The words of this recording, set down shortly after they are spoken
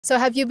So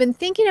have you been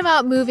thinking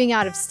about moving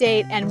out of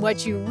state and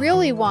what you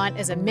really want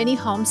is a mini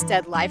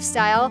homestead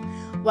lifestyle?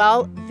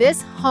 Well,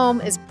 this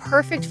home is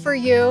perfect for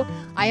you.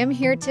 I am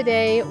here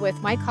today with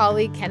my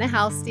colleague, Kenna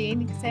Halstein.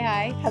 You can say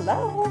hi.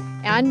 Hello.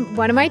 And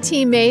one of my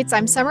teammates.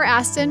 I'm Summer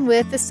Aston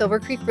with the Silver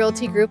Creek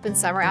Realty Group and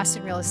Summer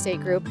Aston Real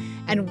Estate Group.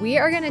 And we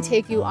are going to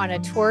take you on a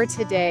tour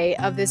today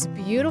of this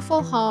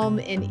beautiful home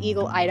in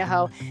Eagle,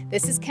 Idaho.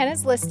 This is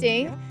Kenna's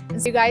listing.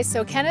 And so you guys,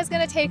 Kenna's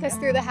going to take us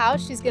through the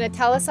house. She's going to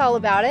tell us all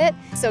about it.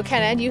 So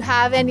Kenna, do you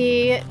have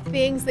any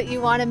things that you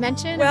want to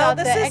mention about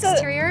the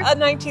exterior? A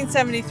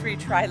 1973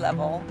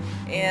 tri-level,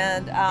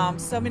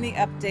 and so many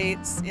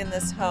updates in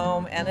this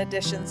home and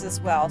additions as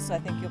well. So I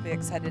think you'll be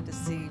excited to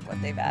see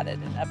what they've added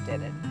and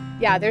updated.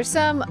 Yeah, there's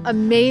some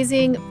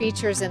amazing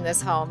features in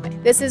this home.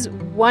 This is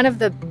one of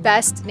the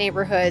best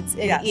neighborhoods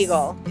in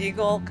Eagle.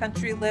 Eagle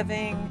country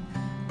living.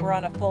 We're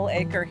on a full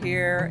acre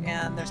here,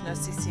 and there's no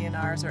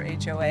CC&Rs or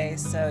HOAs,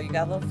 so you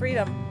got a little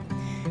freedom.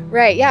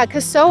 Right, yeah,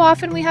 because so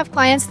often we have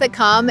clients that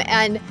come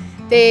and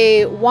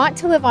they want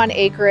to live on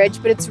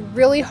acreage, but it's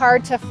really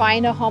hard to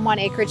find a home on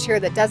acreage here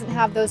that doesn't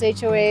have those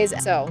HOAs.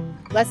 So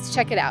let's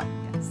check it out.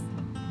 Yes.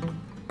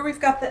 Here we've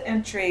got the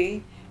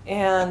entry,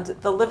 and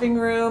the living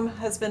room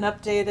has been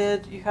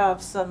updated. You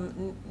have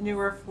some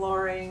newer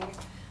flooring.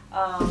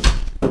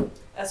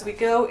 As we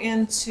go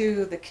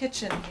into the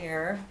kitchen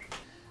here,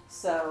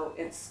 so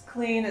it's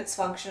clean, it's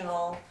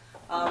functional,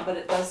 but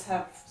it does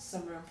have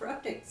some room for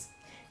updates.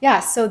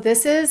 Yeah, so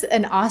this is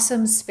an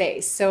awesome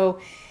space. So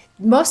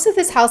most of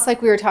this house,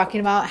 like we were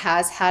talking about,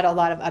 has had a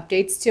lot of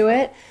updates to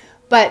it,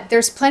 but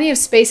there's plenty of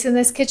space in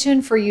this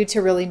kitchen for you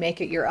to really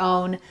make it your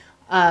own.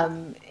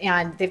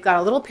 And they've got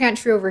a little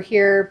pantry over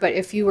here, but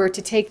if you were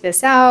to take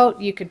this out,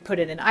 you could put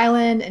it in an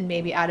island and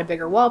maybe add a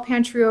bigger wall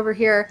pantry over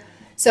here.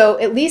 So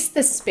at least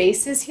the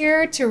space is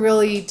here to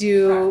really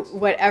do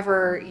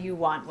whatever you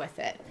want with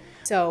it.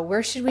 So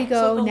where should we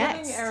go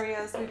next? So the living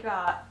areas, we've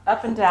got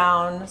up and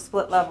down,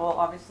 split level,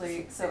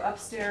 obviously. So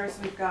upstairs,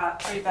 we've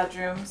got 3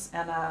 bedrooms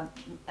and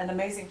an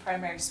amazing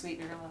primary suite.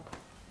 You're gonna love.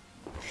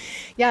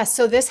 Yeah,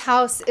 so this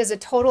house is a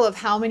total of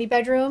how many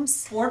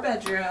bedrooms? 4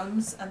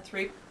 bedrooms and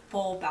 3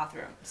 full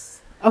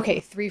bathrooms.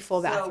 Okay, 3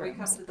 full bathrooms. So we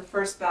come to the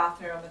first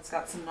bathroom. It's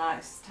got some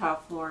nice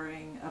tile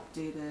flooring,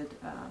 updated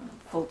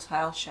full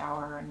tile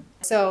shower.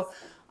 So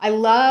I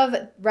love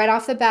right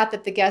off the bat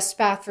that the guest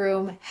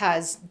bathroom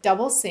has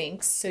double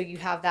sinks. So you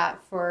have that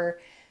for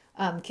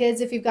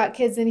kids if you've got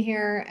kids in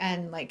here.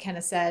 And like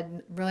Kenna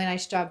said, really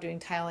nice job doing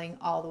tiling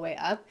all the way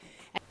up.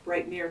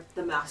 Right near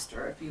the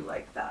master, if you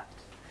like that.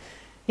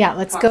 Yeah,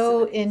 let's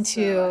go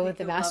into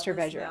the master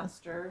bedroom.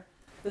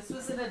 This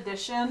was an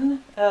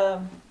addition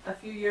a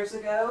few years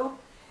ago,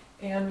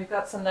 and we've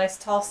got some nice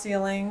tall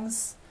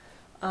ceilings.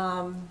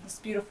 This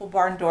beautiful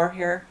barn door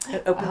here.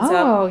 It opens up.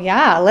 Oh,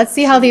 yeah. Let's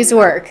see how these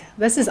work.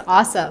 This is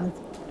awesome.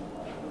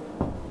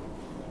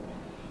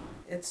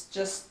 It's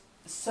just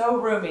so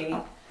roomy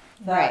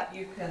that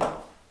you can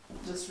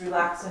just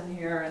relax in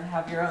here and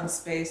have your own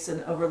space,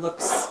 and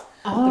overlooks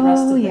the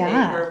rest of the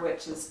acre,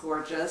 which is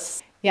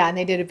gorgeous. Yeah, and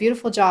they did a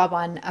beautiful job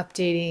on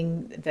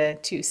updating the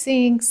 2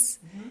 sinks.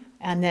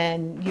 And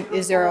then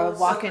is there a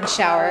walk-in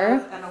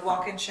shower? And a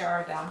walk-in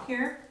shower down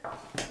here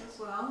as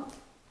well.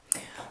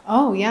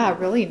 Oh yeah,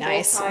 really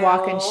nice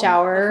walk-in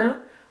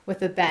shower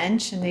with a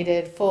bench, and they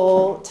did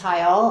full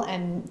tile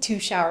and 2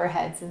 shower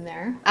heads in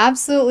there.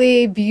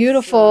 Absolutely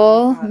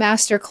beautiful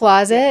master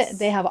closet.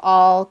 They have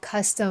all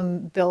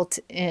custom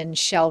built-in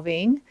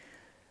shelving.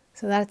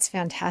 So that's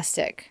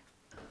fantastic.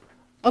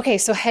 Okay,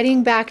 so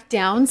heading back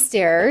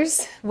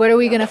downstairs, what are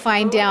we going to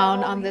find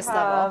down on this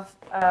level?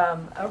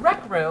 A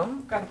rec room.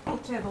 We've got a pool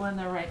table in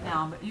there right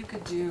now, but you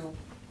could do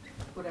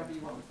whatever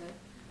you want with it.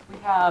 We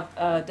have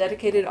a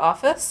dedicated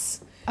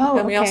office. Oh,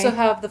 and we also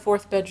have the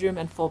 4th bedroom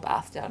and full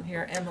bath down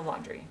here, and the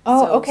laundry.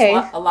 Oh, so okay.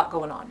 A lot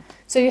going on.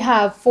 So you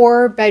have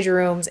 4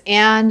 bedrooms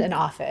and an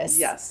office.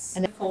 Yes.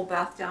 And a full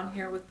bath down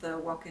here with the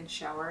walk-in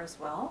shower as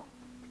well.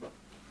 You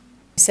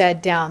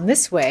said down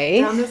this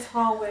way. Down this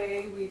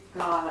hallway, we've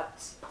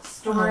got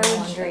storage,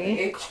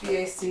 laundry,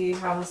 HVAC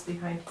housed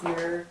behind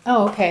here.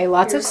 Oh, okay.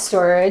 Lots of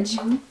storage.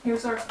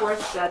 Here's our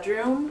 4th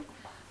bedroom.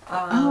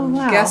 Oh,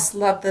 wow. Guests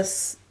love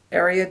this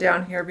area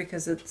down here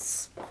because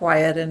it's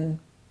quiet and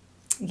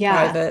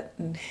private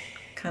and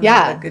kind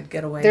of a good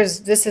getaway.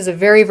 This is a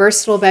very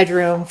versatile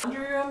bedroom. The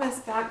laundry room is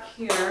back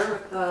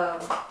here with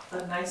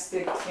a nice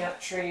big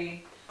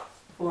pantry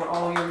for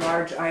all your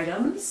large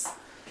items,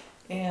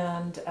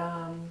 and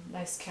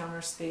nice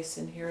counter space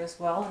in here as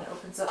well, and it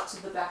opens up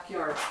to the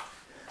backyard.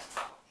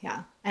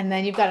 Yeah, and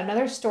then you've got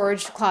another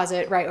storage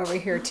closet right over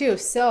here too.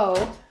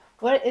 So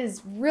what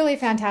is really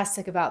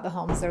fantastic about the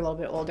homes that are a little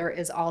bit older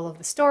is all of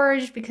the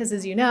storage, because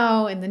as you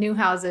know, in the new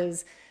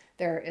houses,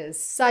 there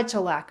is such a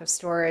lack of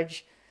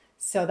storage.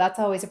 So that's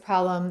always a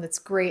problem. That's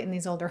great in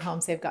these older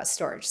homes, they've got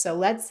storage. So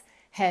let's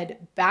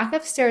head back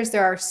upstairs.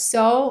 There are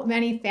so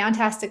many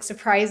fantastic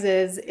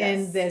surprises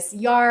in this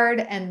yard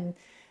and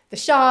the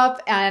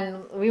shop,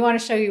 and we want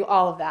to show you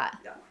all of that.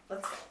 Yeah,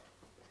 let's go.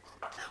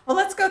 Well,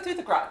 let's go through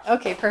the garage.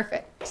 Okay,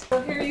 perfect.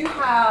 So here you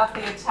have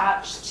the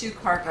attached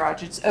 2-car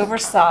garage. It's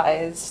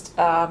oversized.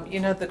 You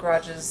know the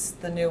garages,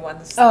 the new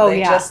ones,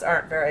 they just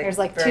aren't very There's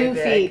like very 2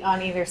 big. feet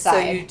on either side.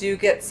 So you do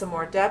get some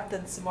more depth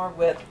and some more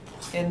width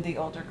in the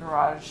older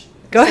garage.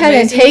 Go ahead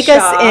and take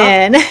us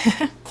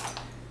in.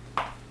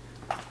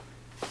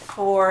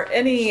 For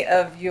any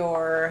of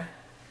your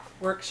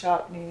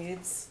workshop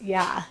needs,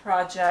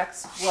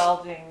 projects,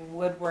 welding,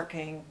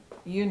 woodworking,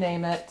 you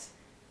name it,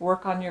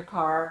 work on your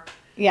car.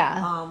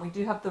 We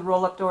do have the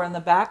roll-up door in the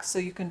back, so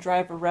you can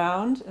drive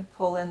around and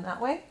pull in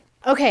that way.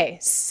 Okay,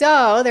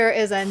 so there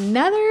is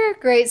another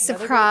great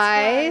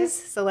surprise.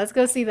 So let's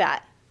go see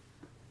that.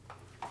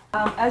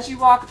 As you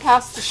walk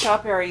past the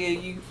shop area,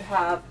 you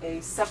have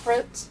a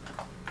separate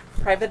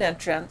private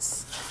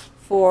entrance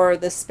for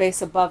the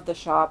space above the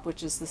shop,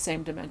 which is the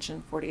same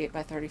dimension, 48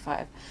 by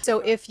 35. So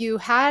if you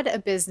had a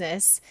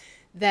business,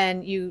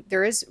 then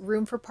there is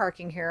room for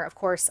parking here. Of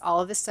course, all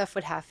of this stuff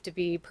would have to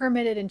be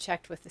permitted and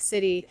checked with the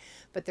city,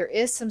 but there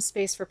is some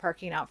space for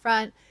parking out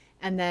front.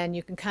 And then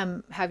you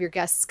can have your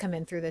guests come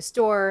in through this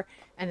door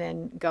and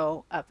then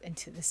go up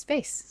into the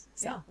space.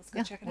 So let's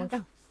go check it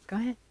out. Go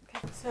ahead.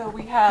 Okay. So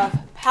we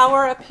have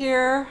power up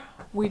here.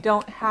 We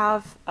don't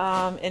have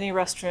any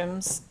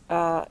restrooms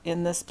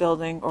in this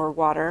building or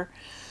water.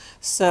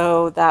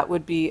 So that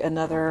would be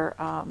another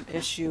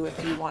issue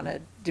if you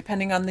wanted,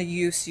 depending on the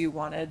use you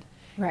wanted.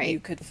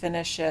 You could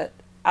finish it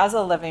as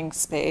a living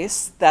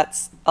space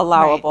that's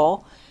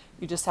allowable.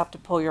 You just have to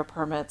pull your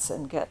permits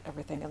and get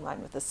everything in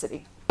line with the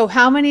city. So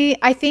how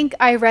many, I think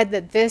I read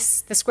that the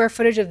square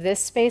footage of this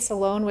space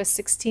alone was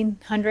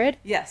 1,600?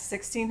 Yes,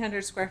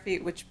 1,600 square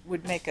feet, which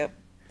would make a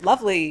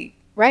lovely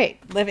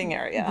living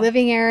area.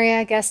 Living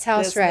area, guest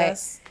house,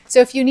 business.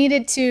 So if you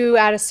needed to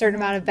add a certain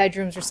amount of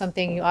bedrooms or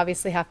something, you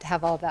obviously have to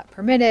have all of that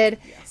permitted.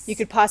 You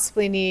could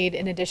possibly need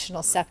an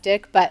additional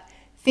septic, but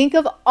think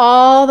of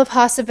all the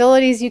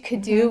possibilities you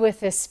could do with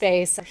this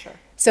space. For sure.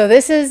 So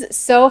this is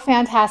so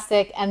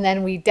fantastic. And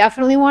then we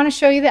definitely want to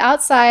show you the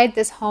outside.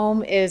 This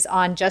home is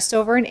on just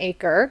over an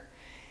acre.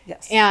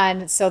 Yes.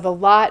 And so the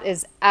lot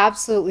is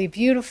absolutely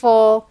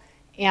beautiful.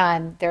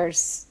 And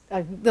there's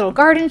a little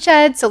garden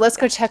shed. So let's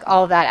go check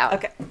all of that out.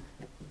 Okay.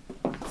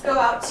 Let's go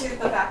out to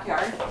the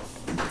backyard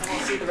and we'll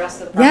see the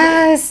rest of the property.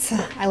 Yes.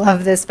 I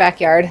love this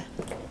backyard.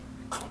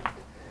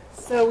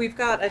 So we've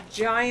got a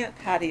giant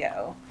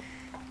patio.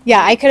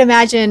 Yeah, I could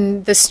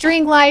imagine the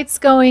string lights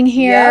going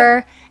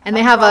here, and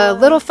they have a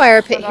little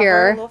fire pit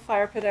here. A little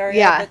fire pit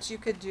area that you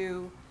could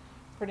do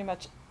pretty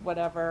much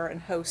whatever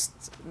and host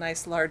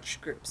nice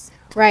large groups.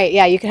 Right,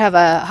 yeah, you could have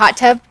a hot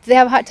tub. Do they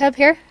have a hot tub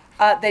here?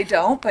 They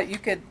don't, but you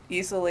could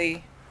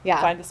easily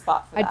find a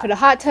spot for that. I'd put a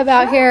hot tub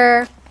out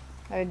here.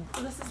 So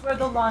this is where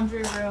the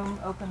laundry room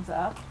opens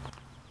up.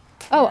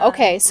 Oh,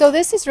 okay. So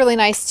this is really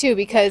nice too,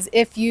 because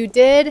if you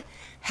did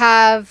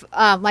have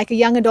like a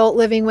young adult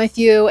living with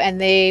you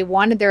and they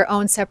wanted their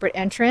own separate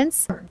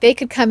entrance, they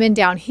could come in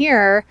down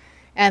here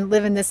and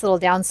live in this little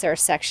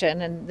downstairs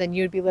section, and then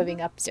you'd be living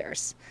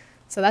upstairs.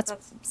 So that's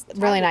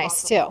really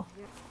nice too.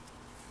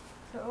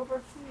 So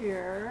over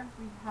here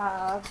we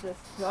have this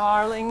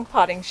darling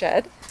potting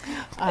shed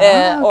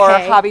or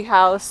a hobby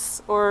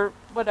house or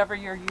whatever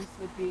your use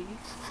would be.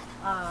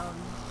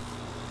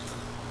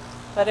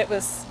 But it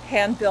was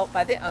hand built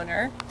by the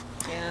owner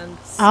and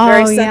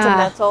very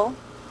sentimental.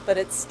 But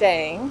it's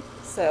staying,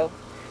 so.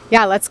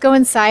 Yeah, let's go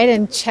inside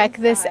and check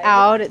this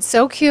out. It's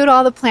so cute,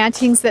 all the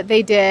plantings that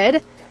they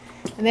did.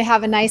 And they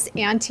have a nice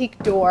antique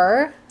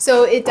door.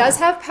 So it does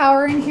have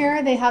power in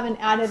here. They haven't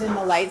added in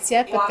the lights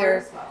yet, but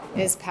there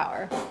is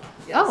power.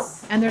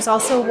 Yes. Oh, and there's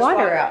also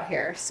water out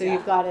here. So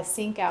you've got a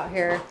sink out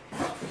here.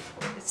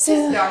 It's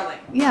just darling.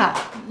 Yeah,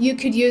 you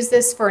could use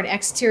this for an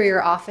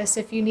exterior office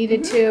if you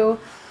needed to.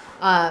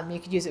 You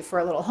could use it for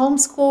a little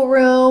homeschool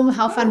room.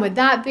 How fun would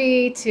that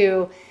be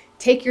to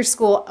take your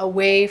school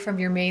away from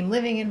your main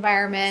living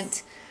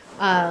environment,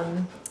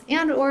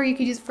 or you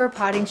could use it for a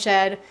potting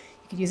shed.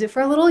 You could use it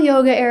for a little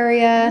yoga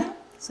area.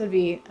 This would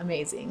be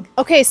amazing.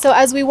 Okay, so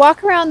as we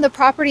walk around the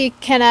property,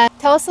 Kenna,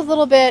 tell us a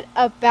little bit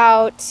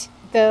about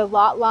the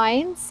lot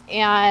lines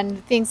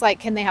and things like,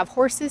 can they have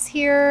horses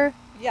here?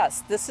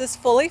 Yes, this is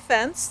fully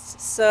fenced,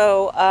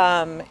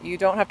 so you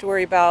don't have to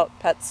worry about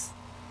pets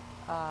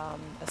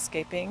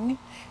escaping.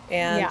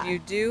 And you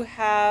do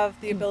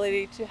have the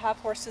ability to have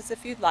horses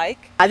if you'd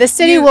like. The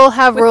city will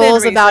have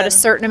rules about a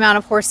certain amount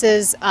of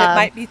horses. It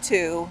might be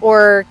 2.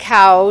 Or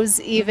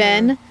cows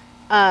even.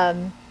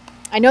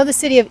 I know the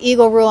city of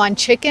Eagle rule on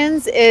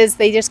chickens is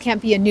they just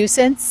can't be a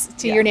nuisance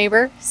to your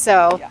neighbor.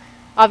 So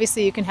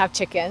obviously you can have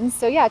chickens.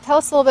 So yeah, tell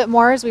us a little bit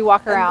more as we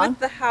walk around. With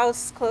the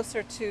house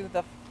closer to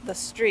the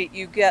street,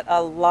 you get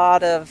a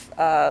lot of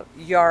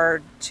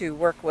yard to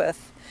work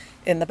with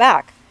in the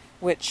back,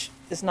 which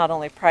is not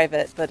only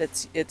private, but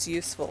it's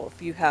useful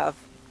if you have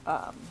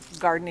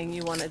gardening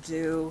you want to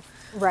do,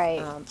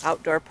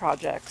 outdoor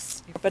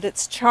projects. But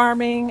it's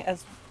charming,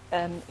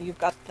 and you've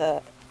got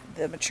the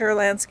mature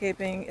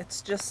landscaping.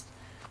 It's just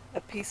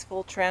a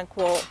peaceful,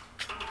 tranquil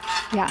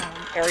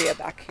area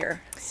back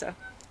here. So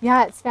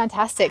Yeah, it's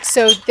fantastic.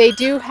 So they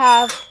do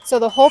have, so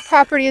the whole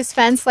property is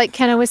fenced like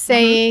Kenna was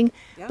saying,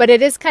 Yep. but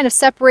it is kind of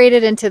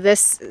separated into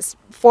this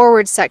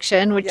forward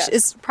section, which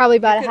is probably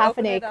about a half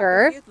an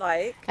acre. If you'd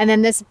like. And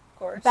then this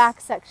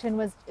back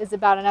section is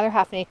about another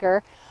half an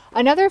acre.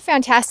 Another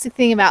fantastic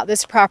thing about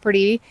this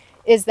property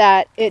is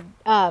that it,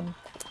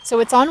 so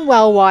it's on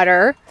well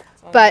water,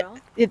 but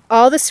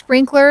all the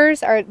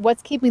sprinklers are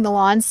what's keeping the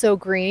lawn so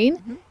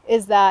green.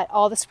 Is that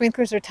all the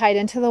sprinklers are tied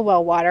into the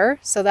well water,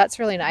 so that's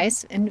really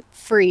nice and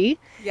free.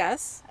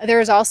 Yes.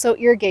 There's also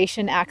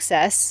irrigation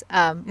access.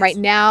 Right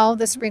now,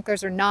 the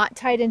sprinklers are not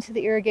tied into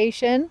the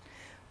irrigation,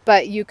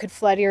 but you could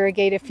flood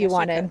irrigate if you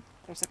wanted.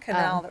 There's a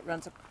canal that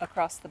runs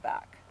across the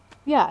back.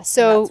 Yeah,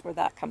 so that's where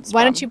that comes from.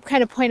 Why don't you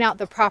kind of point out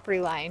the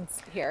property lines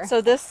here? So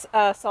this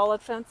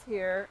solid fence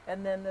here,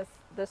 and then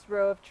this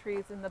row of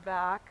trees in the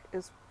back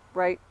is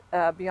right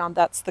beyond.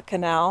 That's the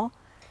canal.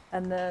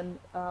 And then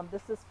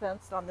this is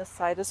fenced on this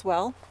side as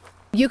well.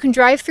 You can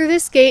drive through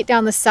this gate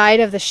down the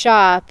side of the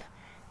shop,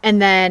 and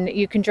then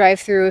you can drive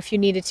through if you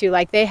needed to,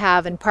 like they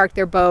have, and park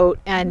their boat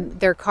and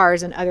their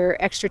cars and other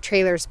extra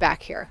trailers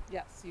back here.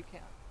 Yes, you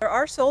can. There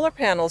are solar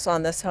panels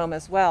on this home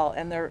as well,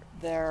 and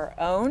they're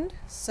owned,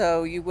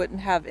 so you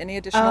wouldn't have any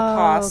additional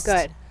cost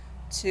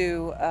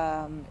to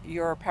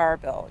your power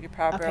bill. Your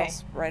power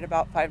bill's right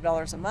about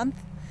 $5 a month.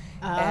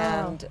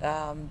 And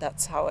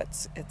that's how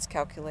it's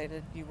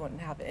calculated. You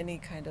wouldn't have any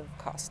kind of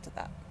cost to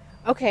that.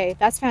 Okay,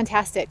 that's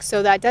fantastic.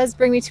 So that does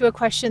bring me to a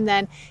question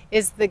then: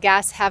 does the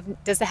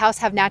house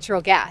have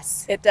natural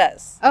gas? It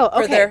does.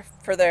 Oh, okay.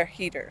 For their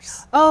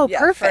heaters. Oh, yeah,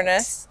 perfect.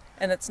 Furnace,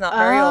 and it's not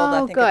very old.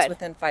 I think it's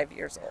within 5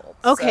 years old.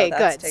 Okay, so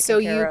good. So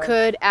you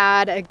could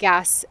add a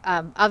gas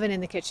oven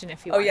in the kitchen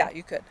if you want. Oh yeah,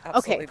 you could.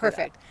 Absolutely. Okay,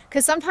 perfect.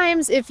 Because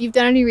sometimes, if you've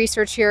done any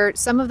research here,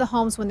 some of the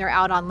homes when they're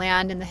out on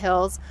land in the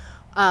hills.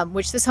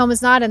 Which this home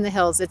is not in the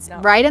hills. It's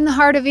right in the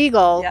heart of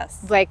Eagle.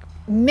 Yes. Like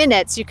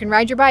minutes. You can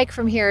ride your bike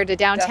from here to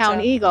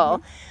downtown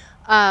Eagle.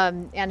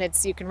 And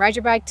you can ride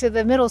your bike to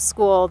the middle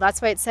school.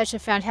 That's why it's such a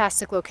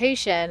fantastic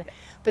location.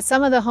 But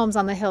some of the homes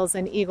on the hills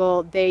in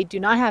Eagle, they do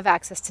not have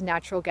access to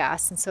natural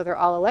gas. And so they're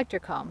all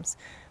electric homes.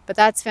 But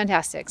that's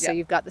fantastic. So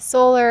you've got the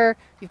solar,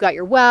 you've got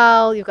your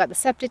well, you've got the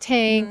septic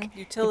tank,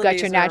 you've got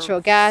your natural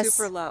gas.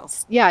 Super low.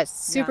 Yeah, it's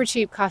super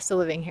cheap cost of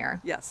living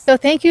here. Yes. So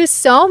thank you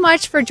so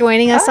much for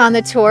joining us on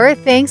the tour.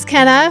 Thanks,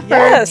 Kenna,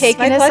 for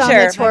taking us on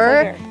the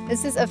tour.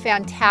 This is a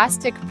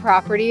fantastic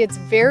property. It's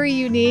very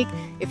unique.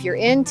 If you're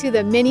into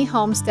the mini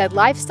homestead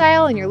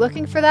lifestyle and you're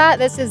looking for that,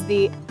 this is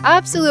the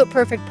absolute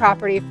perfect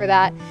property for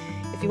that.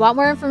 If you want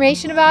more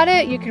information about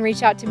it, you can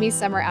reach out to me,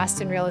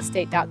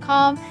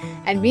 summerastonrealestate.com,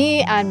 and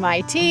me and my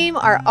team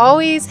are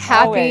always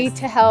happy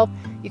to help.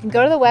 You can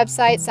go to the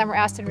website,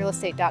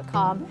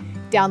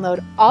 summerastonrealestate.com,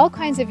 download all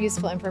kinds of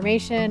useful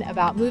information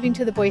about moving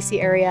to the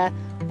Boise area,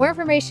 more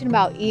information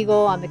about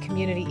Eagle on the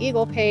Community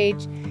Eagle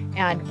page,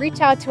 and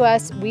reach out to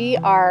us. We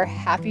are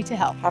happy to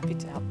help. Happy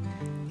to help.